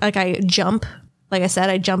 I jump. Like I said,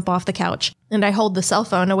 I jump off the couch and I hold the cell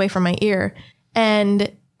phone away from my ear.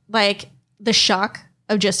 And like the shock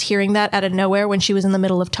of just hearing that out of nowhere when she was in the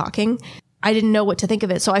middle of talking, I didn't know what to think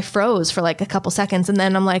of it. So I froze for like a couple seconds. And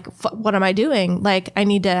then I'm like, what am I doing? Like, I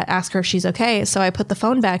need to ask her if she's okay. So I put the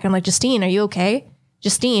phone back. I'm like, Justine, are you okay?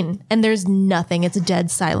 Justine. And there's nothing. It's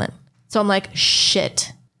dead silent. So I'm like,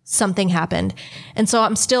 shit, something happened. And so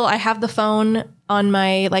I have the phone on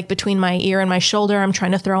my, like between my ear and my shoulder. I'm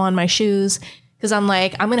trying to throw on my shoes. Because I'm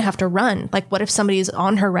like, I'm going to have to run. Like, what if somebody's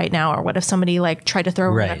on her right now? Or what if somebody like tried to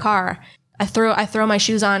throw her in a car? I throw my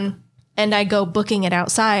shoes on and I go booking it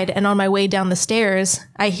outside. And on my way down the stairs,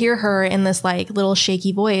 I hear her in this like little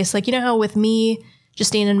shaky voice. Like, how with me,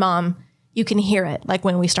 Justine and Mom, you can hear it. Like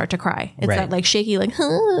when we start to cry, it's that like shaky, like,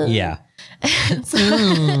 yeah. And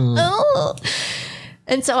so,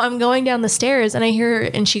 and so I'm going down the stairs and I hear her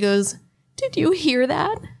and she goes, did you hear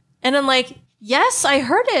that? And I'm like, yes, I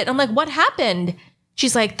heard it. I'm like, what happened?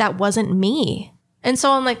 She's like, that wasn't me. And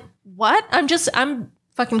so I'm like, what? I'm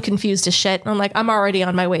fucking confused as shit. I'm like, I'm already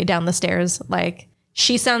on my way down the stairs. Like,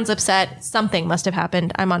 she sounds upset. Something must have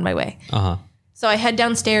happened. I'm on my way. Uh-huh. So I head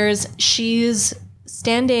downstairs. She's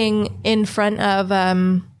standing in front of,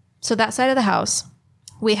 so that side of the house,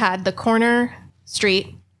 we had the corner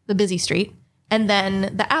street, the busy street, and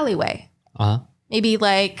then the alleyway. Uh-huh. Maybe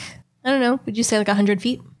like, I don't know, would you say like 100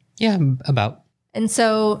 feet? Yeah, about. And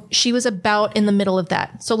so she was about in the middle of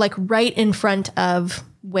that. So like right in front of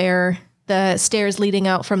where the stairs leading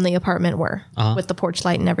out from the apartment were with the porch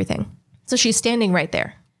light and everything. So she's standing right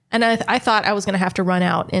there. And I thought I was going to have to run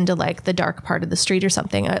out into like the dark part of the street or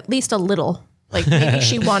something, at least a little. Like maybe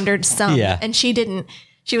she wandered some and she didn't.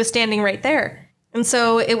 She was standing right there. And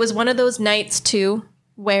so it was one of those nights too,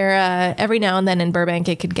 where every now and then in Burbank,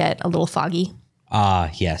 it could get a little foggy.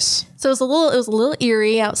 Yes. So it was a little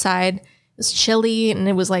eerie outside. It was chilly and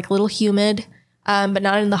it was like a little humid, but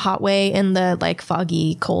not in the hot way, in the like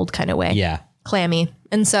foggy, cold kind of way. Yeah. Clammy.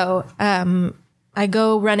 And so I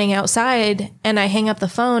go running outside and I hang up the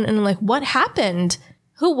phone and I'm like, what happened?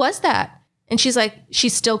 Who was that? And she's like,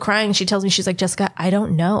 she's still crying. She tells me, she's like, Jessica, I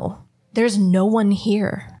don't know. There's no one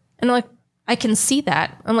here. And I'm like, I can see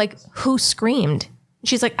that. I'm like, who screamed?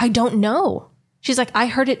 She's like, I don't know. She's like, I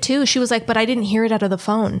heard it too. She was like, but I didn't hear it out of the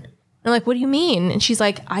phone. And I'm like, what do you mean? And she's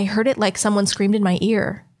like, I heard it like someone screamed in my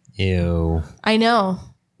ear. Ew. I know.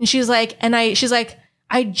 And she's like, she's like,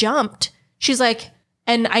 I jumped. She's like,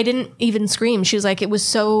 and I didn't even scream. She was like, it was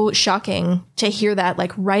so shocking to hear that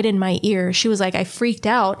like right in my ear. She was like, I freaked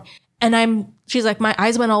out. And she's like, my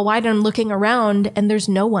eyes went all wide and I'm looking around and there's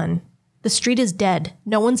no one. The street is dead.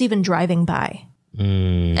 No one's even driving by.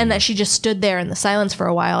 And that she just stood there in the silence for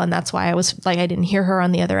a while. And that's why I was like, I didn't hear her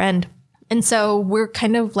on the other end. And so we're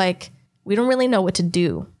kind of like, we don't really know what to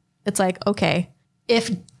do. It's like, okay,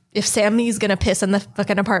 if Sammy's going to piss in the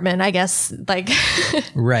fucking apartment, I guess like,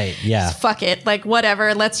 right. Yeah. Fuck it. Like,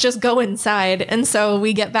 whatever. Let's just go inside. And so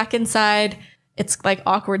we get back inside. It's like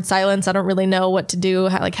awkward silence. I don't really know what to do,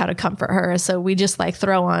 how to comfort her. So we just like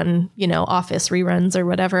throw on, Office reruns or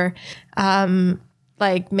whatever.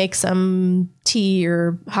 Like make some tea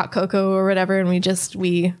or hot cocoa or whatever. And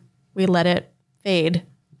we let it fade.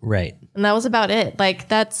 Right. And that was about it. Like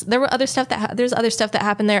there's other stuff that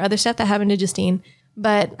happened there, other stuff that happened to Justine.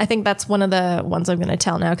 But I think that's one of the ones I'm going to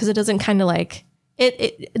tell now, because it doesn't kind of like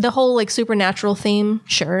the whole like supernatural theme.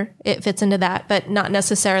 Sure, it fits into that, but not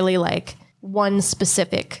necessarily like one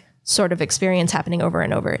specific sort of experience happening over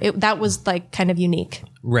and over. That was like kind of unique.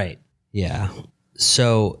 Right. Yeah.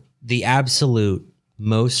 So the absolute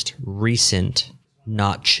most recent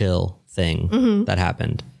not chill thing that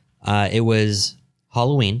happened, it was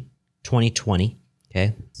Halloween 2020.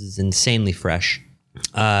 Okay. This is insanely fresh.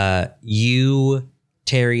 You,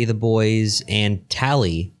 Terry, the boys, and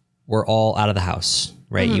Tally were all out of the house,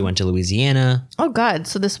 right? You went to Louisiana. Oh God.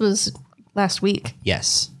 So this was last week.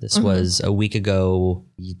 Yes. This was a week ago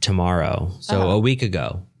tomorrow. So a week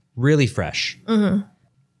ago, really fresh.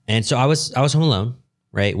 And so I was home alone,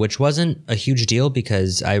 right? Which wasn't a huge deal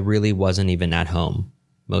because I really wasn't even at home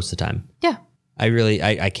most of the time. Yeah.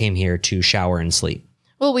 I came here to shower and sleep.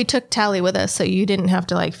 Well, we took Tally with us, so you didn't have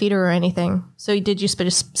to like feed her or anything. So did you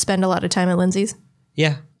spend a lot of time at Lindsay's?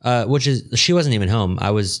 Yeah. She wasn't even home.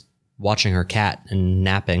 I was watching her cat and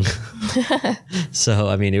napping. So,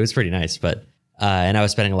 I mean, it was pretty nice, but, and I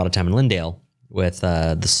was spending a lot of time in Lindale with,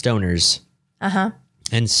 the Stoners.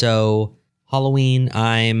 And so Halloween,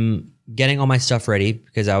 I'm getting all my stuff ready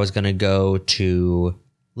because I was going to go to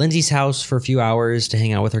Lindsay's house for a few hours to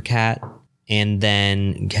hang out with her cat and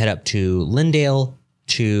then head up to Lindale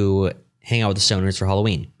to hang out with the Stoners for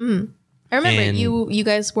Halloween. I remember you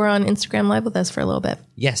guys were on Instagram Live with us for a little bit.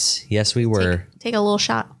 Yes, we were. Take a little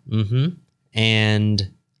shot.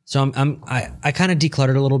 And so I kind of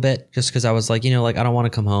decluttered a little bit just because I was like, I don't want to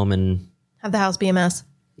come home and have the house be a mess.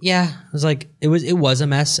 Yeah, I was like, it was a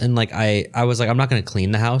mess, and like I was like, I'm not going to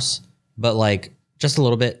clean the house, but like just a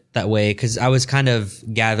little bit that way because I was kind of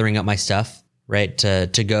gathering up my stuff, right,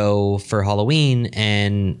 to go for Halloween,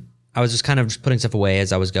 and I was just kind of putting stuff away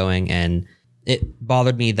as I was going, and it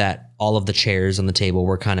bothered me that all of the chairs on the table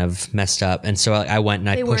were kind of messed up. And so I went and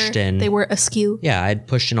I pushed in. They were askew. Yeah, I had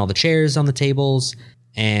pushed in all the chairs on the tables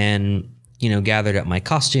and, gathered up my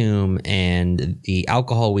costume and the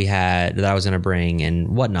alcohol we had that I was going to bring and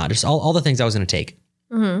whatnot. Just all the things I was going to take.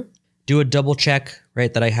 Do a double check,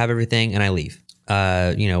 right, that I have everything, and I leave.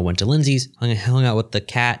 Went to Lindsay's, hung out with the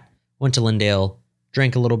cat, went to Lindale,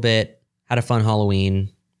 drank a little bit, had a fun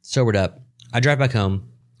Halloween, sobered up. I drive back home.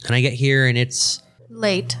 And I get here and it's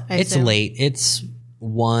late. It's late. It's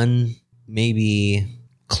 1, maybe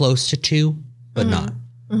close to 2, but not.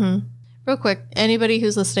 Real quick, anybody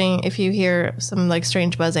who's listening, if you hear some like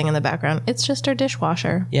strange buzzing in the background, it's just our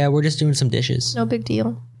dishwasher. Yeah, we're just doing some dishes. No big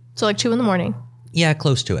deal. So like 2 a.m. Yeah,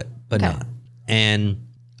 close to it, but not. And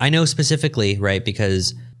I know specifically, right,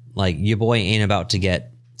 because like your boy ain't about to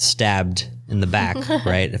get stabbed in the back,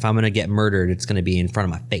 right? If I'm going to get murdered, it's going to be in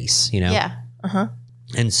front of my face, Yeah.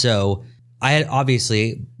 And so I had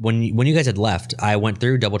obviously, when you guys had left, I went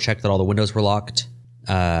through, double checked that all the windows were locked.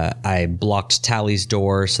 I blocked Tally's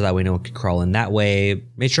door so that way no one could crawl in that way.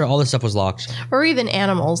 Made sure all this stuff was locked. Or even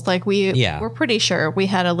animals. Like we're pretty sure we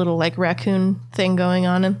had a little like raccoon thing going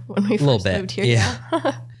on when we first moved here.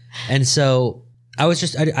 Yeah. And so I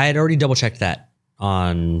had already double checked that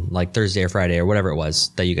on like Thursday or Friday or whatever it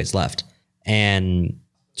was that you guys left. And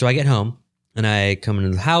so I get home and I come into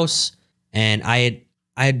the house and I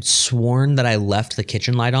had sworn that I left the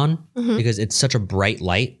kitchen light on because it's such a bright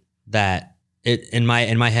light that it in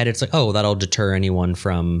my head it's like, oh, that'll deter anyone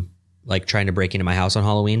from like trying to break into my house on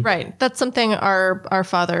Halloween. Right. That's something our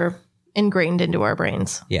father ingrained into our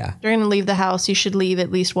brains. Yeah. If you're going to leave the house, you should leave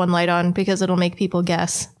at least one light on because it'll make people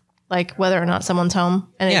guess like whether or not someone's home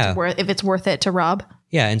and if it's worth it to rob.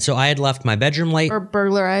 Yeah. And so I had left my bedroom light. Or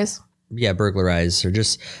burglarize. Yeah, burglarize or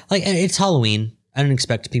just like it's Halloween. I didn't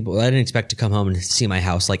expect to come home and see my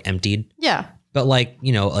house like emptied. Yeah. But like,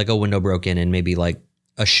 you know, like a window broken and maybe like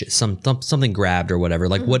something grabbed or whatever.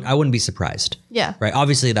 Like I wouldn't be surprised. Yeah. Right.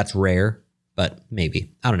 Obviously that's rare, but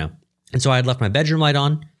maybe. I don't know. And so I had left my bedroom light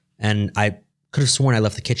on and I could have sworn I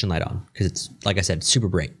left the kitchen light on because it's, like I said, super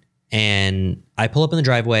bright. And I pull up in the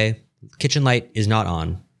driveway, kitchen light is not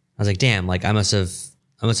on. I was like, damn, like I must have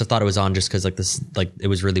thought it was on just because like this, like it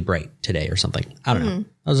was really bright today or something. I don't know.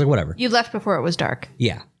 I was like, whatever. You left before it was dark.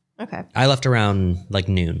 Yeah. Okay. I left around like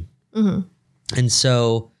noon. And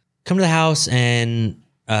so come to the house and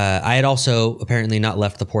I had also apparently not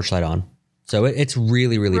left the porch light on. So it's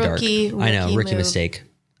really, really dark. I know, rookie mistake.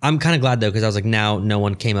 I'm kind of glad though, because I was like, now no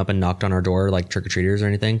one came up and knocked on our door like trick-or-treaters or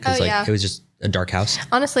anything. Because it was just a dark house.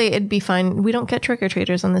 Honestly, it'd be fine. We don't get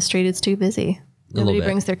trick-or-treaters on the street. It's too busy. Nobody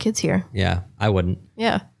brings their kids here. Yeah, I wouldn't.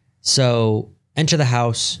 Yeah. So enter the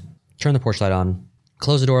house, turn the porch light on,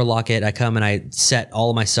 close the door, lock it. I come and I set all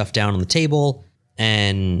of my stuff down on the table.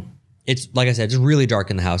 And it's, like I said, it's really dark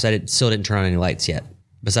in the house. I still didn't turn on any lights yet.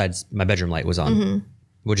 Besides my bedroom light was on,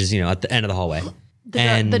 which is, you know, at the end of the hallway.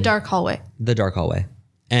 The dark hallway. The dark hallway.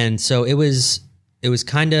 And so it was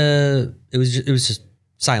just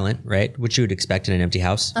silent, right? Which you would expect in an empty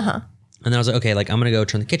house. And then I was like, okay, like I'm going to go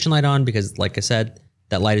turn the kitchen light on because like I said,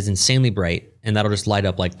 that light is insanely bright and that'll just light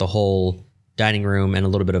up like the whole dining room and a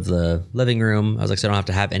little bit of the living room. I was like, so I don't have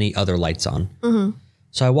to have any other lights on.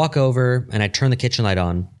 So I walk over and I turn the kitchen light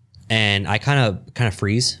on and I kind of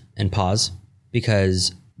freeze and pause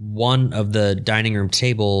because one of the dining room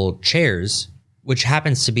table chairs, which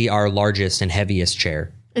happens to be our largest and heaviest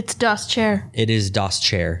chair. It's Doss chair. It is Doss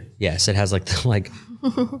chair. Yes, it has like the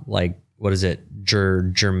like what is it?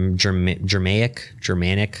 Germanic.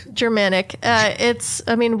 It's.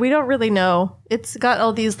 I mean, we don't really know. It's got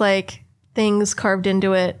all these like things carved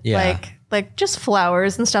into it, like just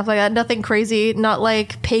flowers and stuff like that. Nothing crazy. Not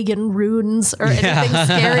like pagan runes or anything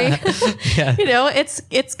scary. You know,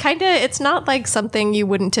 it's kind of. It's not like something you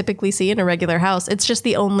wouldn't typically see in a regular house. It's just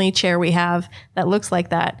the only chair we have that looks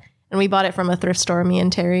like that. And we bought it from a thrift store, me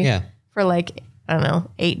and Terry, for like, I don't know,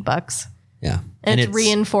 $8. Yeah. And it's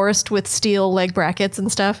reinforced with steel leg brackets and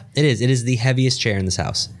stuff. It is. It is the heaviest chair in this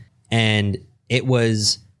house. And it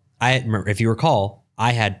was, if you recall,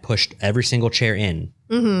 I had pushed every single chair in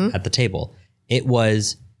at the table. It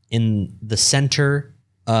was in the center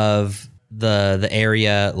of the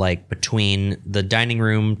area like between the dining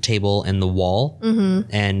room table and the wall.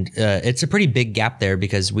 And it's a pretty big gap there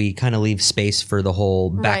because we kind of leave space for the whole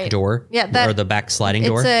back door or the back sliding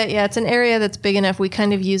door. It's an area that's big enough. We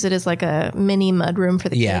kind of use it as like a mini mud room for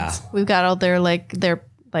the kids. We've got all their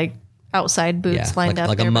outside boots lined up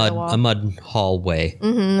like there a mud hallway.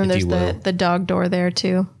 And there's the dog door there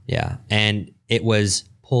too. Yeah. And it was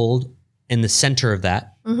pulled in the center of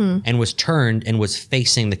that and was turned and was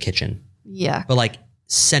facing the kitchen. Yeah. But like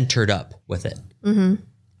centered up with it. And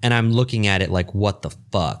I'm looking at it like, what the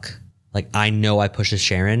fuck? Like, I know I pushed this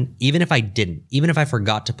chair in. Even if I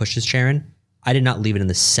forgot to push this chair in, I did not leave it in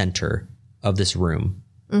the center of this room.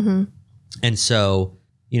 And so,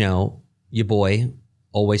 you know, your boy,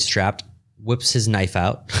 always strapped, whips his knife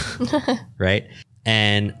out. Right.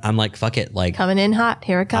 And I'm like, fuck it. Like, coming in hot.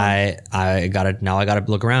 Here it comes. I gotta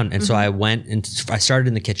look around. And so I went and I started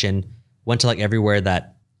in the kitchen, went to like everywhere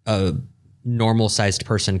that a normal sized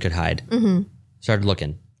person could hide. Started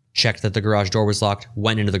looking, checked that the garage door was locked,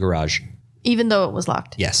 went into the garage. Even though it was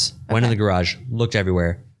locked? Yes. Went in the garage, looked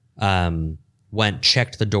everywhere,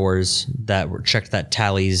 checked the doors checked that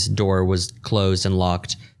Tally's door was closed and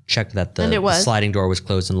locked, checked that the sliding door was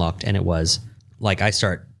closed and locked. And it was. Like, I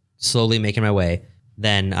start slowly making my way.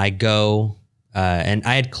 Then I go, and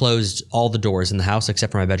I had closed all the doors in the house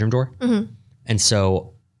except for my bedroom door. And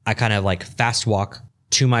so I kind of like fast walk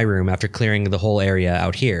to my room after clearing the whole area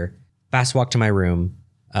out here, fast walk to my room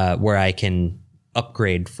where I can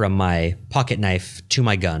upgrade from my pocket knife to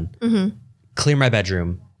my gun, clear my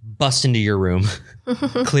bedroom, bust into your room,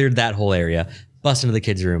 cleared that whole area, bust into the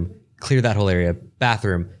kids' room, clear that whole area,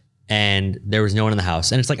 bathroom, and there was no one in the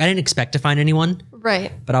house. And it's like, I didn't expect to find anyone,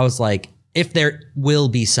 Right. but I was like, if there will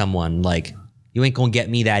be someone, like, you ain't gonna get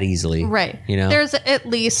me that easily. Right. You know? There's at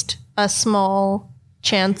least a small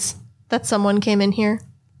chance that someone came in here.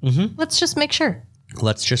 Let's just make sure.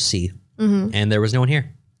 Let's just see. And there was no one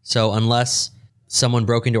here. So unless someone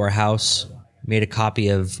broke into our house, made a copy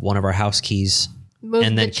of one of our house keys, Moved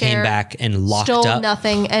and then the chair, came back and locked stole up.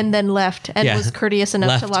 nothing, and then left and Yeah. was courteous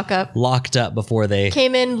enough to lock up. Locked up before they...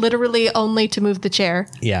 Came in literally only to move the chair.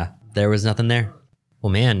 Yeah, there was nothing there.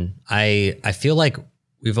 Well, man, I feel like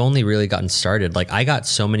we've only really gotten started. Like, I got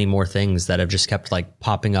so many more things that have just kept like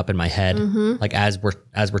popping up in my head. Like as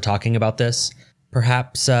we're talking about this,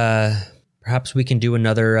 perhaps we can do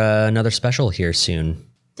another special here soon.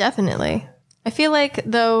 Definitely. I feel like,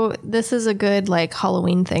 though, this is a good like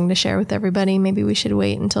Halloween thing to share with everybody. Maybe we should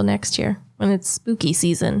wait until next year when it's spooky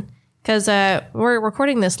season. Because we're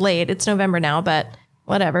recording this late. It's November now, but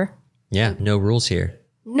whatever. Yeah, no rules here.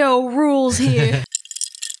 No rules here.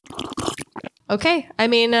 Okay. I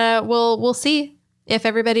mean, we'll see if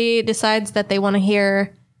everybody decides that they want to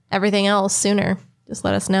hear everything else sooner. Just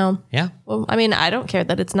let us know. Yeah. Well, I mean, I don't care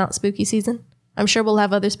that it's not spooky season. I'm sure we'll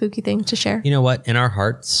have other spooky things to share. You know what? In our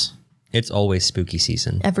hearts, it's always spooky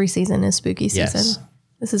season. Every season is spooky season. Yes.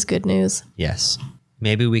 This is good news. Yes.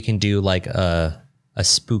 Maybe we can do like a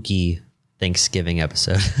spooky Thanksgiving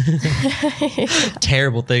episode.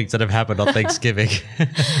 Terrible things that have happened on Thanksgiving.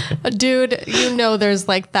 Dude, you know there's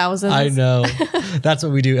like thousands. I know. That's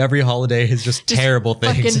what we do. Every holiday is just terrible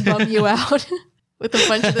things. Fucking bum you out with a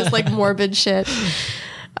bunch of this like morbid shit.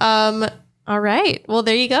 All right. Well,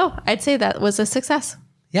 there you go. I'd say that was a success.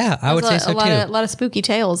 Yeah, I would say so a lot too. A lot of spooky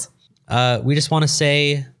tales. We just want to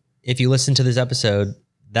say, if you listen to this episode,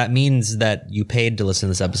 that means that you paid to listen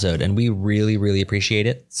to this episode, and we really, really appreciate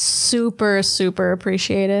it. Super, super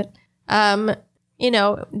appreciate it. You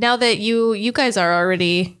know, now that you guys are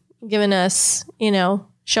already giving us, you know,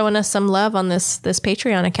 showing us some love on this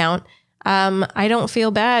Patreon account, I don't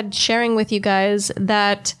feel bad sharing with you guys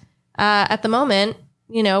that at the moment,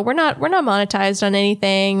 you know, we're not monetized on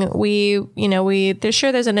anything.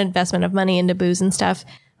 There's an investment of money into booze and stuff.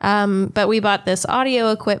 But we bought this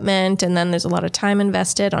audio equipment, and then there's a lot of time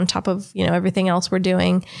invested on top of, you know, everything else we're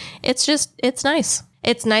doing. It's nice.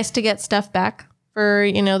 It's nice to get stuff back for,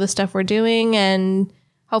 you know, the stuff we're doing, and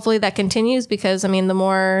hopefully that continues because, I mean, the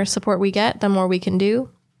more support we get, the more we can do.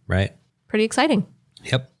 Right. Pretty exciting.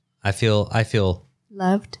 Yep. I feel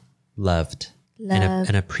Loved.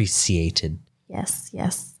 and appreciated.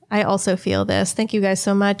 Yes. I also feel this. Thank you guys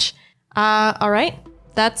so much. All right.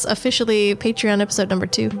 That's officially Patreon episode number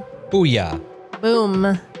 2. Booyah.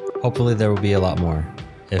 Boom. Hopefully there will be a lot more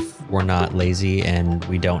if we're not lazy and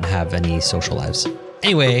we don't have any social lives.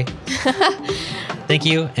 Anyway, thank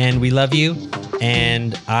you, and we love you.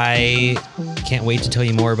 And I can't wait to tell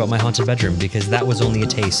you more about my haunted bedroom, because that was only a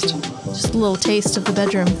taste. Just a little taste of the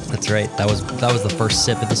bedroom. That's right. That was the first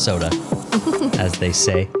sip of the soda, as they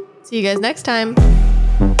say. See you guys next time.